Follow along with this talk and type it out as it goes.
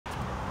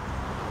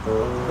Oh,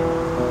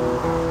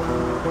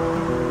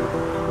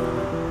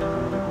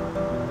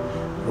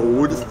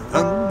 the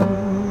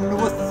sun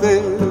was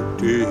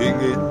setting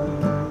in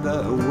the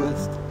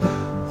west.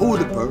 Oh,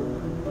 the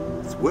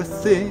birds were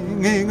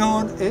singing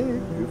on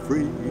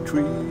every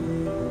tree.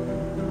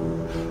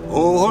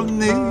 All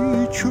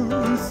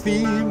nature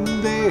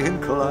seemed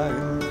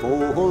inclined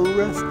for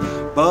rest,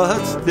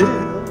 but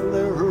still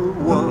there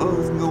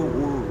was no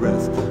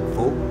rest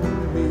for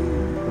me.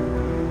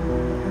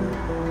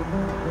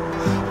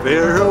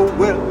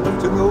 Farewell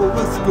to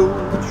Nova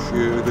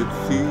Scotia, that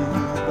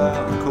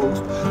sea-bound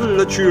coast.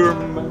 Let your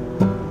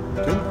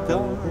mountains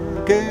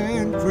dark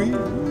and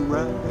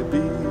dreary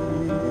be.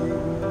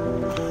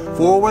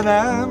 For when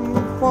I'm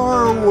far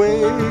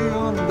away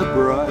on the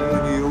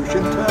bright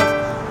ocean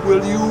top,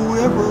 will you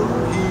ever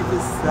heave a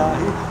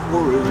sigh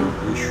or a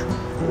wish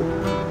for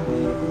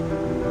me?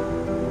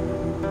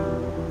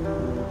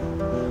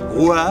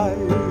 Oh, I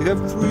have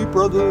 3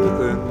 brothers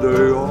and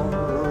they are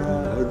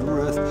at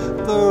rest.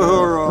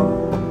 Their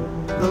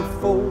arms are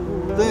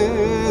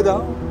folded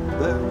on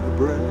their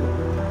breast.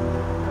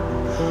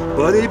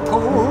 But a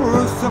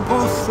poor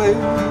simple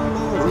sailor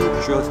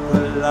just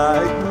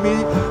like me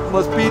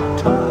must be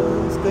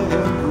tossed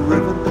and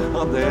driven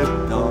on that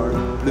dark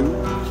blue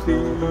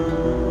sea.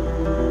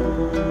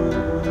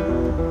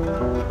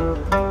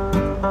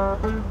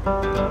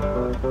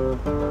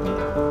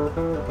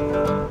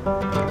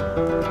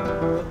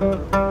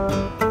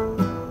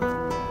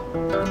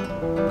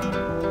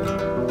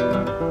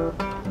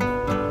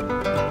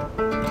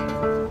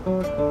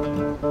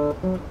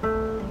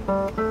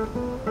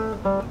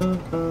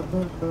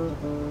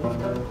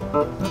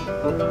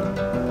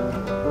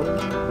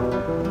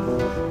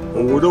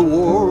 Oh, the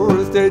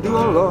wars they do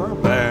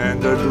alarm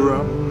and the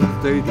drums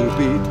they do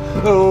beat.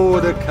 Oh,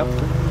 the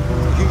captain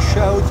he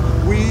shouts,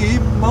 we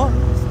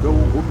must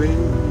obey.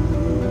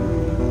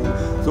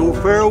 So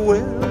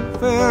farewell,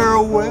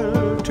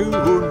 farewell to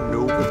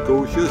Nova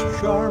Scotia's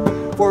charm,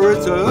 for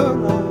it's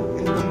early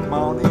in the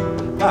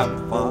morning,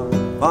 I'm far,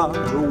 far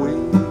away.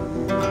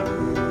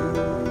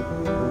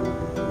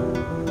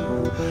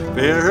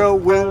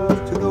 Farewell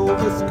to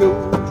Nova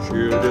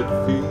Scotia, that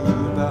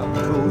sea-bound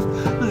coast.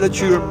 Let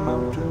your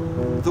mountains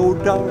so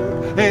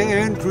dark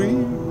and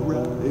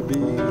dreary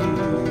be.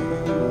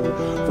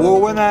 For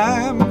when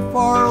I'm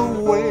far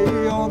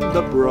away on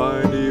the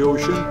briny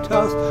ocean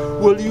tossed,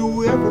 will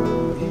you ever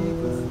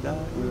heave a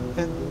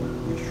sigh and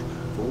wish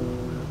for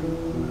me?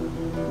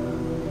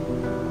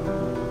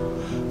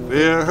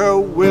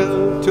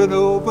 Farewell to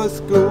Nova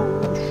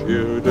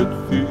Scotia, that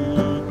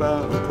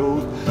sea-bound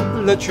coast.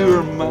 Let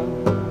your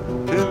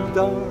mountains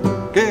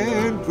dark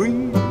and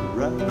dreary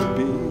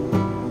be.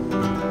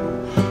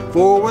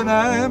 For when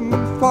I'm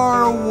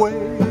far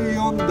away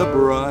on the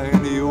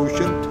briny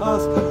ocean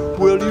tossed,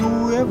 will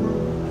you ever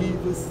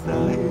heave a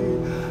sigh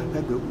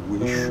and a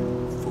wish